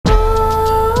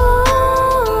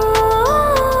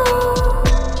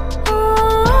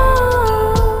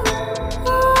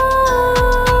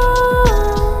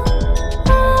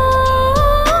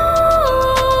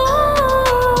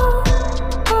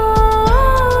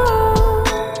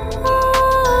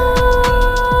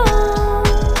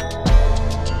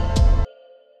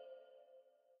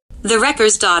The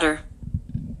Wrecker's Daughter.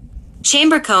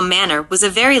 Chambercombe Manor was a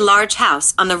very large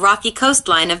house on the rocky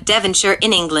coastline of Devonshire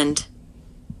in England.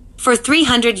 For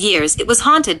 300 years it was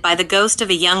haunted by the ghost of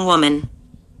a young woman.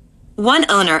 One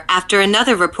owner after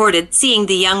another reported seeing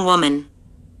the young woman.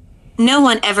 No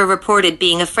one ever reported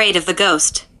being afraid of the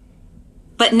ghost.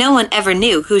 But no one ever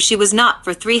knew who she was not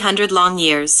for 300 long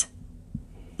years.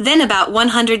 Then about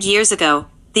 100 years ago,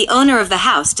 the owner of the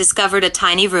house discovered a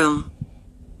tiny room.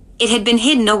 It had been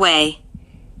hidden away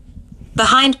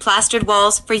behind plastered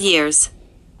walls for years.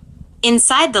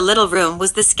 Inside the little room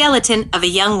was the skeleton of a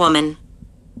young woman.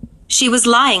 She was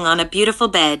lying on a beautiful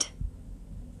bed.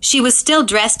 She was still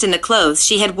dressed in the clothes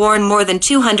she had worn more than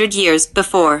 200 years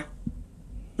before.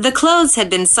 The clothes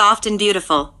had been soft and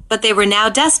beautiful, but they were now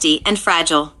dusty and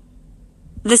fragile.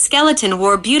 The skeleton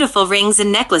wore beautiful rings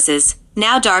and necklaces,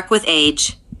 now dark with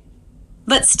age.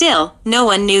 But still, no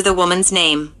one knew the woman's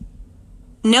name.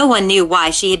 No one knew why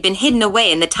she had been hidden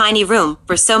away in the tiny room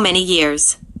for so many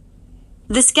years.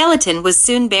 The skeleton was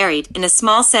soon buried in a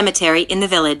small cemetery in the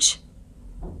village.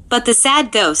 But the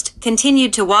sad ghost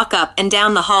continued to walk up and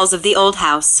down the halls of the old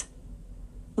house.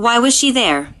 Why was she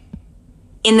there?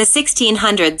 In the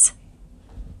 1600s,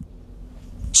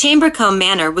 Chambercombe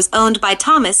Manor was owned by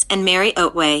Thomas and Mary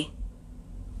Otway.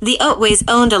 The Otways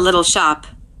owned a little shop.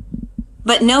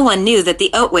 But no one knew that the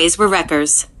Otways were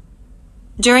wreckers.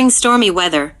 During stormy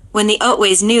weather, when the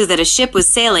Otways knew that a ship was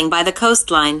sailing by the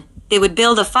coastline, they would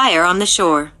build a fire on the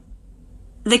shore.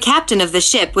 The captain of the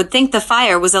ship would think the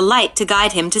fire was a light to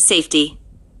guide him to safety.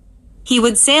 He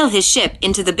would sail his ship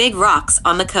into the big rocks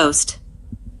on the coast.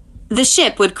 The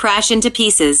ship would crash into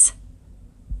pieces.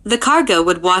 The cargo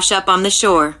would wash up on the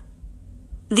shore.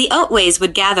 The Otways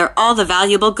would gather all the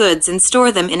valuable goods and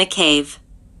store them in a cave.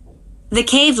 The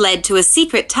cave led to a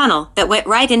secret tunnel that went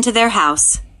right into their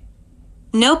house.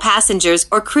 No passengers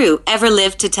or crew ever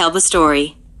lived to tell the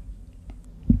story.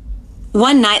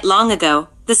 One night long ago,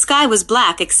 the sky was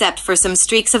black except for some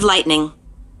streaks of lightning.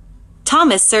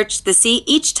 Thomas searched the sea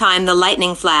each time the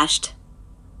lightning flashed.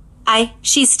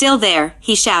 She's still there,"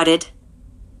 he shouted.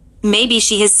 "Maybe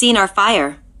she has seen our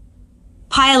fire.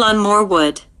 Pile on more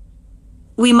wood."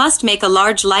 "We must make a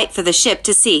large light for the ship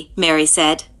to see," Mary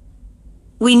said.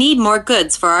 "We need more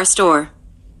goods for our store."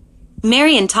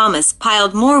 Mary and Thomas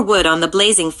piled more wood on the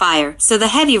blazing fire so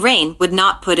the heavy rain would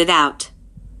not put it out.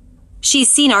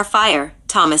 "She's seen our fire,"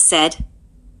 Thomas said.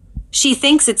 "She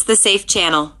thinks it's the safe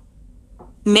channel."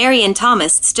 Mary and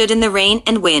Thomas stood in the rain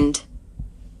and wind.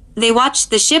 They watched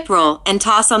the ship roll and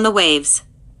toss on the waves.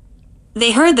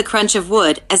 They heard the crunch of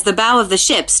wood as the bow of the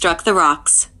ship struck the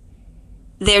rocks.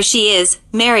 "There she is,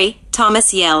 Mary,"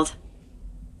 Thomas yelled.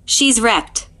 "She's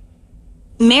wrecked."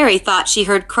 Mary thought she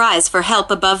heard cries for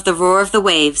help above the roar of the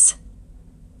waves.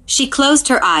 She closed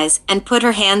her eyes and put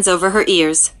her hands over her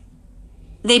ears.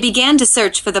 They began to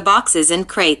search for the boxes and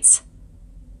crates.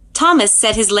 Thomas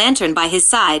set his lantern by his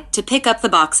side to pick up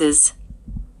the boxes.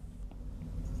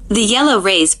 The yellow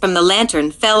rays from the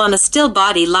lantern fell on a still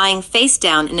body lying face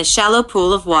down in a shallow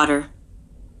pool of water.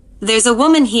 "There's a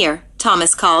woman here,"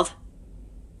 Thomas called.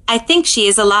 "I think she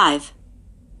is alive."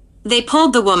 They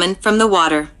pulled the woman from the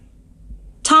water.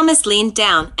 Thomas leaned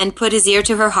down and put his ear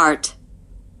to her heart.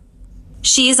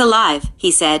 "She is alive,"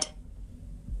 he said.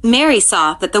 Mary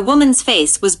saw that the woman's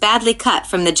face was badly cut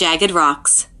from the jagged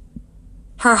rocks.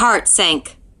 Her heart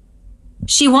sank.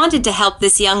 She wanted to help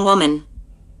this young woman.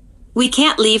 "We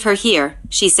can't leave her here,"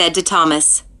 she said to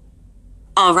Thomas.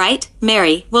 "All right,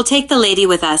 Mary, we'll take the lady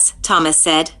with us," Thomas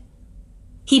said.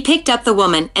 He picked up the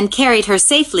woman and carried her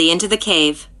safely into the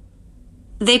cave.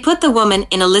 They put the woman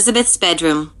in Elizabeth's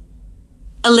bedroom.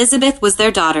 Elizabeth was their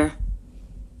daughter.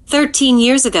 13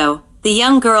 years ago, the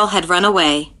young girl had run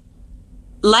away.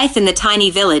 Life in the tiny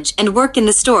village and work in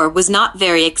the store was not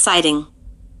very exciting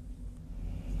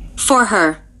for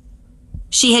her.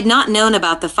 She had not known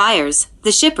about the fires,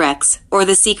 the shipwrecks, or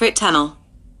the secret tunnel.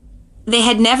 They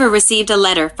had never received a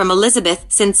letter from Elizabeth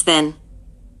since then.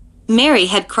 Mary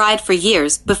had cried for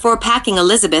years before packing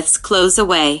Elizabeth's clothes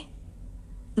away.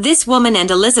 This woman and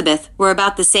Elizabeth were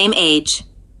about the same age.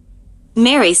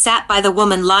 Mary sat by the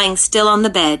woman lying still on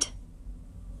the bed.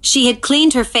 She had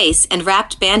cleaned her face and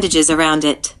wrapped bandages around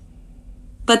it.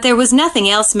 But there was nothing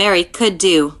else Mary could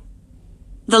do.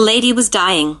 The lady was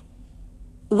dying.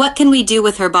 "What can we do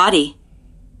with her body?"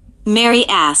 Mary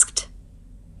asked.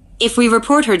 "If we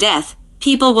report her death,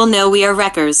 people will know we are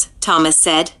wreckers," Thomas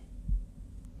said.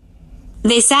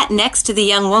 They sat next to the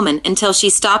young woman until she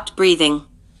stopped breathing.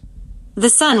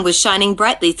 The sun was shining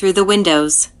brightly through the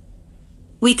windows.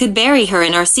 "We could bury her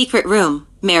in our secret room,"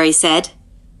 Mary said.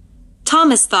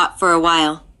 Thomas thought for a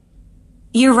while.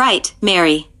 "You're right,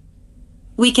 Mary.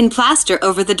 We can plaster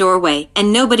over the doorway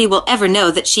and nobody will ever know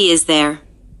that she is there.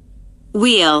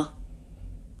 We'll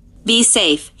be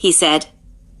safe, he said.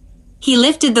 He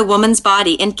lifted the woman's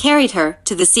body and carried her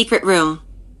to the secret room.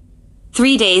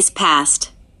 3 days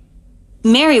passed.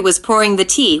 Mary was pouring the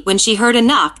tea when she heard a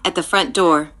knock at the front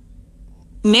door.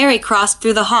 Mary crossed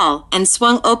through the hall and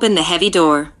swung open the heavy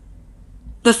door.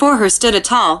 Before her stood a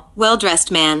tall, well-dressed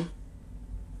man.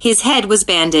 His head was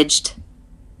bandaged.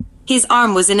 His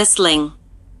arm was in a sling.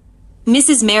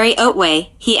 "Mrs. Mary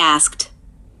Otway?" he asked.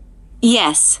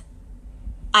 "Yes.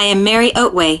 I am Mary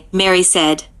Otway," Mary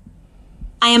said.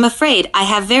 "I am afraid I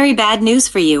have very bad news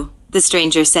for you," the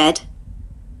stranger said.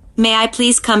 "May I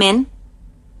please come in?"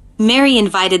 Mary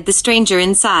invited the stranger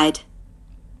inside.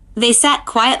 They sat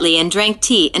quietly and drank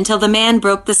tea until the man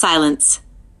broke the silence.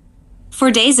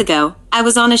 "4 days ago, I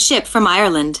was on a ship from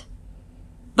Ireland.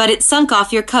 But it sunk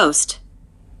off your coast.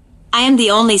 I am the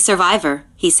only survivor,"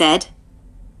 he said.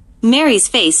 Mary's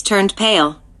face turned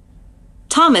pale.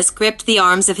 Thomas gripped the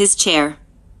arms of his chair.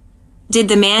 Did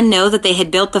the man know that they had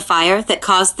built the fire that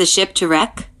caused the ship to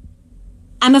wreck?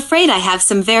 "I'm afraid I have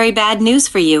some very bad news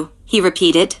for you," he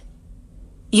repeated.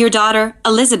 "Your daughter,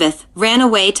 Elizabeth, ran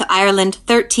away to Ireland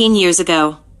 13 years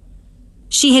ago.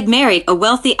 She had married a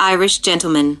wealthy Irish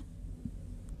gentleman.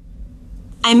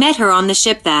 I met her on the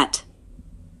ship that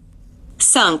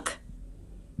sunk.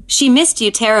 She missed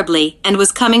you terribly and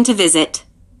was coming to visit.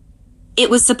 It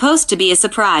was supposed to be a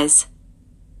surprise."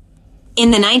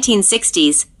 In the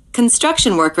 1960s,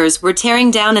 construction workers were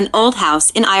tearing down an old house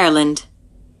in Ireland.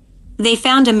 They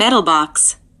found a metal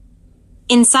box.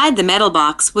 Inside the metal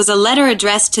box was a letter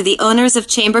addressed to the owners of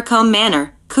Chambercombe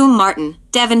Manor, Combe Martin,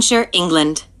 Devonshire,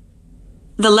 England.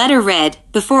 The letter read,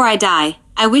 "Before I die,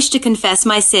 I wish to confess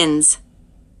my sins.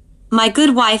 My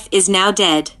good wife is now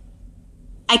dead.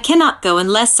 I cannot go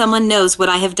unless someone knows what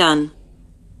I have done.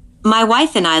 My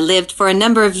wife and I lived for a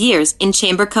number of years in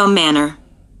Chambercombe Manor.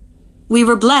 We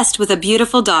were blessed with a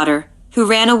beautiful daughter,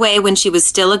 who ran away when she was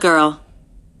still a girl.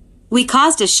 We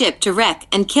caused a ship to wreck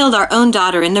and killed our own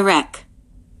daughter in the wreck.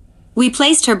 We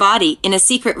placed her body in a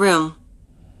secret room.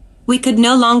 We could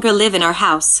no longer live in our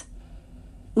house.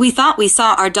 We thought we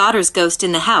saw our daughter's ghost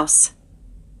in the house.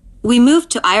 We moved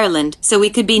to Ireland so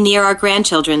we could be near our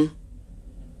grandchildren.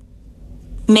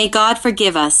 May God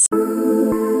forgive us."